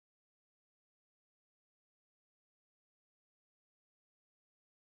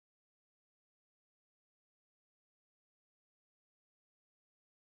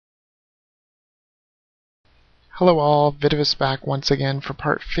Hello all, Vidavis back once again for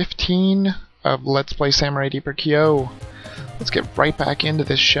part 15 of Let's Play Samurai Deeper Kyo. Let's get right back into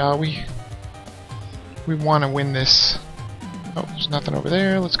this, shall we? We want to win this. Oh, there's nothing over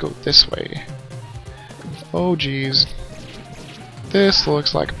there. Let's go this way. Oh geez. This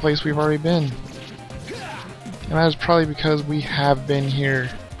looks like a place we've already been. And that is probably because we have been here.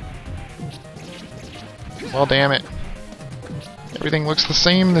 Well, damn it. Everything looks the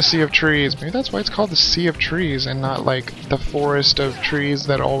same in the Sea of Trees. Maybe that's why it's called the Sea of Trees and not like the forest of trees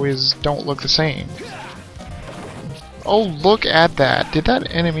that always don't look the same. Oh, look at that. Did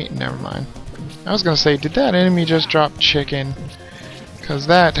that enemy... Never mind. I was gonna say, did that enemy just drop chicken? Because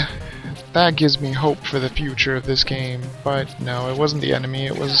that gives me hope for the future of this game. But no, it wasn't the enemy.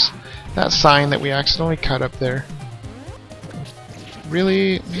 It was that sign that we accidentally cut up there.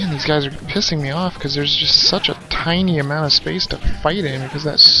 Really, man, these guys are pissing me off because there's just such a tiny amount of space to fight in because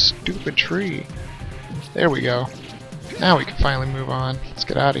of that stupid tree. There we go. Now we can finally move on. Let's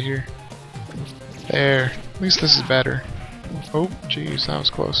get out of here. There. At least this is better. Oh, jeez, that was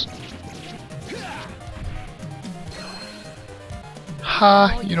close.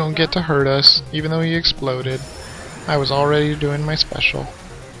 Ha! You don't get to hurt us, even though he exploded. I was already doing my special.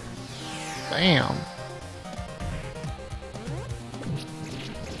 Bam!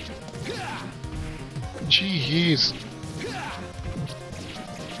 Jeez.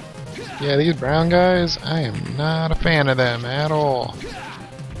 Yeah, these brown guys, I am not a fan of them at all.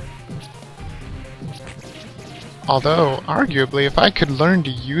 Although, arguably, if I could learn to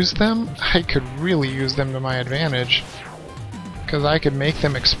use them, I could really use them to my advantage. Because I could make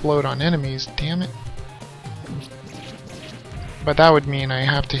them explode on enemies, damn it. But that would mean I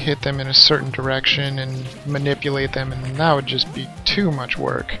have to hit them in a certain direction and manipulate them, and that would just be too much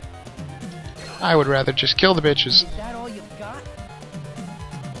work. I would rather just kill the bitches. Is that all you've got?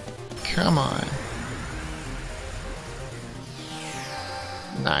 Come on.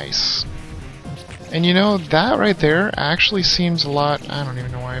 Nice. And you know, that right there actually seems a lot... I don't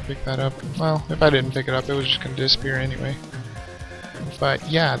even know why I picked that up. Well, if I didn't pick it up, it was just going to disappear anyway. But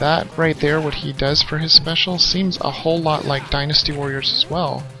yeah, that right there, what he does for his special, seems a whole lot like Dynasty Warriors as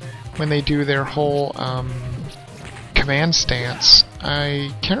well. When they do their whole command stance.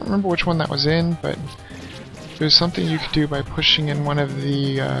 I can't remember which one that was in, but it was something you could do by pushing in one of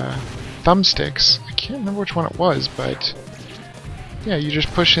the thumbsticks. I can't remember which one it was, but yeah, you just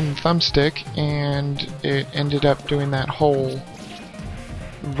push in the thumbstick and it ended up doing that whole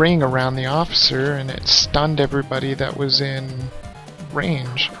ring around the officer, and it stunned everybody that was in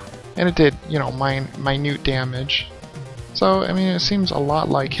range. And it did, you know, minute damage. So, I mean, it seems a lot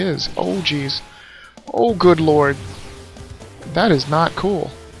like his. Oh, jeez. Oh, good lord. That is not cool.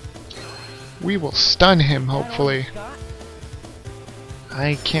 We will stun him, hopefully.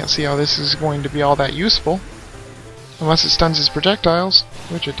 I can't see how this is going to be all that useful. Unless it stuns his projectiles,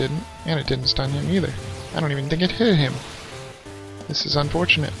 which it didn't. And it didn't stun him either. I don't even think it hit him. This is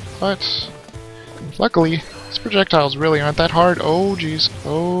unfortunate. But luckily, his projectiles really aren't that hard. Oh, jeez.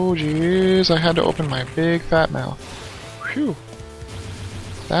 Oh, jeez. I had to open my big fat mouth. Phew.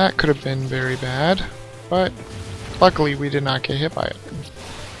 That could have been very bad. But luckily, we did not get hit by it.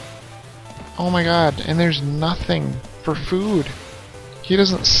 Oh my god, and there's nothing for food. He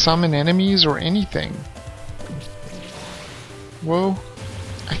doesn't summon enemies or anything. Whoa.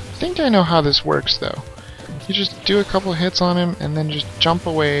 I think I know how this works, though. You just do a couple hits on him, and then just jump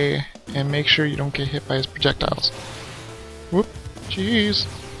away and make sure you don't get hit by his projectiles. Whoop. Jeez.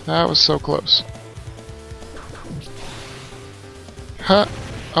 That was so close. Huh.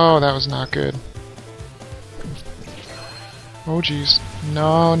 Oh, that was not good. Oh jeez.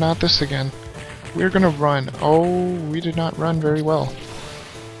 No, not this again. We're gonna run. Oh, we did not run very well.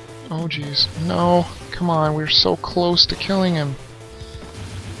 Oh jeez. No. Come on, we're so close to killing him.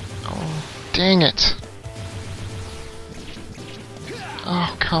 Oh, dang it.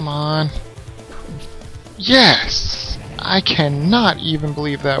 Oh, come on. Yes! I cannot even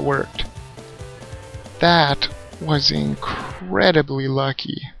believe that worked. That was incredibly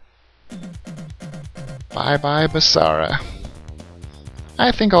lucky. Bye-bye, Basara.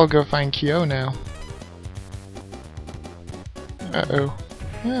 I think I'll go find Kyo now. Uh-oh.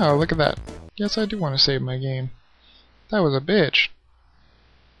 Yeah, look at that. Yes, I do want to save my game. That was a bitch.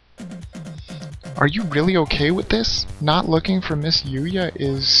 Are you really okay with this? Not looking for Miss Yuya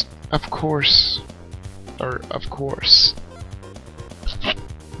is, of course...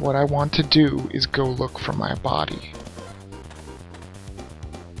 What I want to do is go look for my body.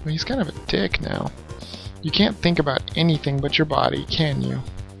 Well, he's kind of a dick now. You can't think about anything but your body, can you?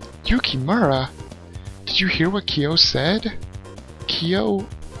 Yukimura? Did you hear what Kyo said? Kyo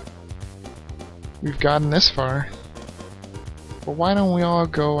we've gotten this far. But why don't we all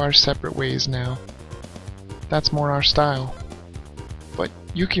go our separate ways now? That's more our style. But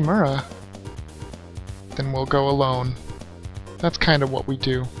Yukimura? Then we'll go alone. That's kind of what we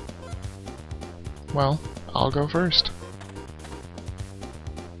do. Well, I'll go first.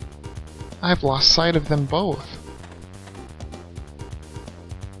 I've lost sight of them both.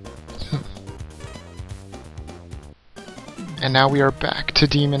 And now we are back to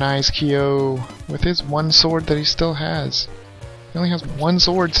demonize Kyo with his one sword that he still has. He only has one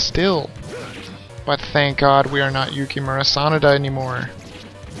sword still. But thank God we are not Yukimura Sanada anymore.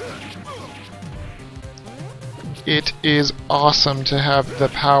 It is awesome to have the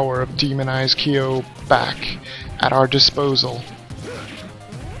power of demonized Kyo back at our disposal.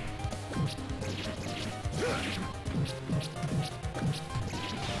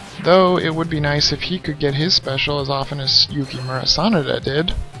 Though it would be nice if he could get his special as often as Yukimura Sanada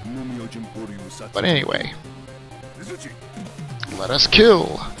did. But anyway, let us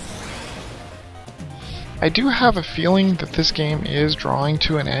kill! I do have a feeling that this game is drawing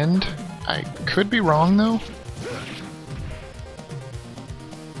to an end. I could be wrong though.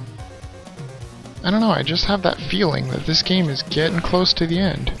 I don't know, I just have that feeling that this game is getting close to the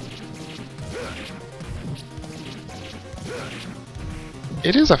end.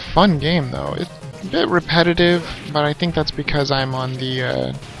 It is a fun game though. It's a bit repetitive, but I think that's because I'm on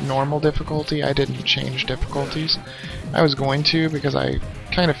the normal difficulty. I didn't change difficulties. I was going to because I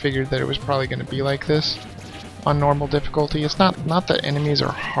kind of figured that it was probably going to be like this on normal difficulty. It's not that enemies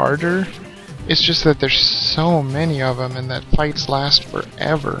are harder, it's just that there's so many of them and that fights last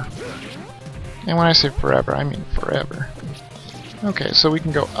forever. And when I say forever, I mean forever. Okay, so we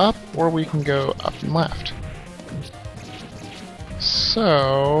can go up or we can go up and left.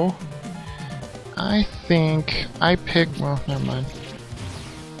 So I think I pick, well, never mind.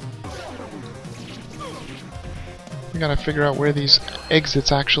 We gotta figure out where these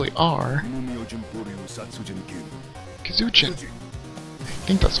exits actually are. Kizuchi. I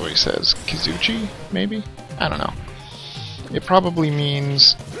think that's what he says. Kizuchi, maybe? I don't know. It probably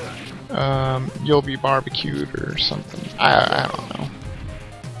means you'll be barbecued or something. I don't know.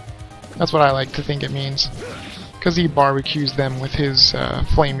 That's what I like to think it means. Because he barbecues them with his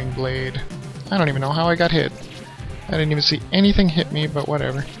flaming blade. I don't even know how I got hit. I didn't even see anything hit me, but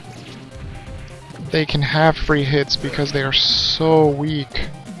whatever. They can have free hits because they are so weak.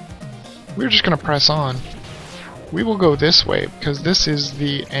 We're just gonna press on. We will go this way because this is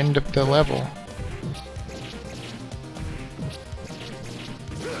the end of the level.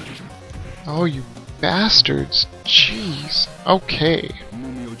 Oh, you bastards. Jeez. Okay.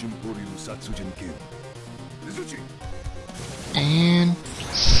 And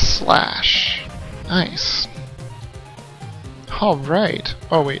slash. Nice. Alright.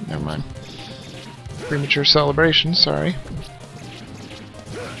 Oh wait, never mind. Premature celebration, sorry.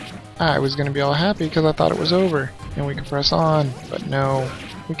 I was gonna be all happy because I thought it was over. And we can press on, but no,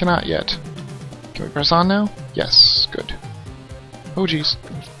 we cannot yet. Can we press on now? Yes, good. Oh jeez.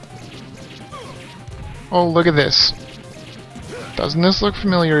 Oh, look at this. Doesn't this look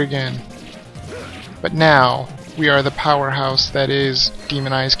familiar again? But now, we are the powerhouse that is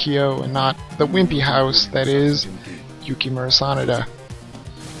Demonized Kyo, and not the wimpy house that is Yukimura Sanada.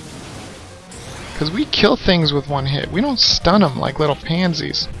 Because we kill things with one hit. We don't stun them like little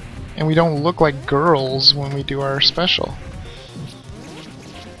pansies. And we don't look like girls when we do our special.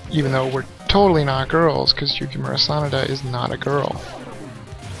 Even though we're totally not girls, because Yukimura Sanada is not a girl.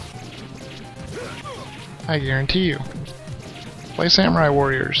 I guarantee you. Play Samurai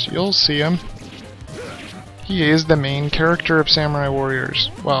Warriors. You'll see him. He is the main character of Samurai Warriors.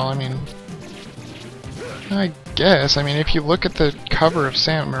 Well, I mean, I guess. I mean, if you look at the cover of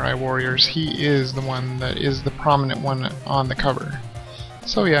Samurai Warriors, he is the one that is the prominent one on the cover.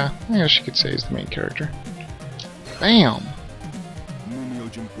 So yeah, I guess you could say he's the main character. Bam!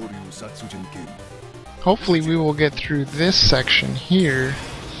 Hopefully we will get through this section here.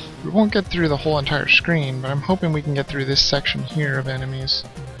 We won't get through the whole entire screen, but I'm hoping we can get through this section here of enemies.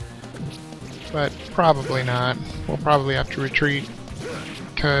 But probably not. We'll probably have to retreat,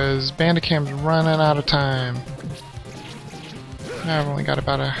 because Bandicam's running out of time. I've only got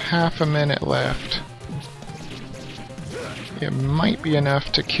about a half a minute left. It might be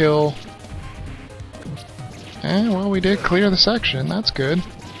enough to kill. And well, we did clear the section. That's good.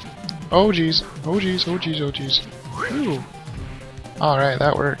 Oh jeez. Oh jeez. Oh jeez. Oh jeez. Whew. Alright,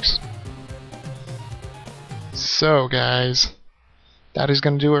 that works. So guys, that is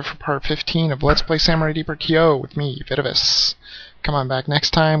going to do it for part 15 of Let's Play Samurai Deeper Kyo with me, Vidavis. Come on back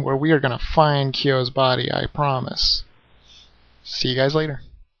next time where we are going to find Kyo's body, I promise. See you guys later.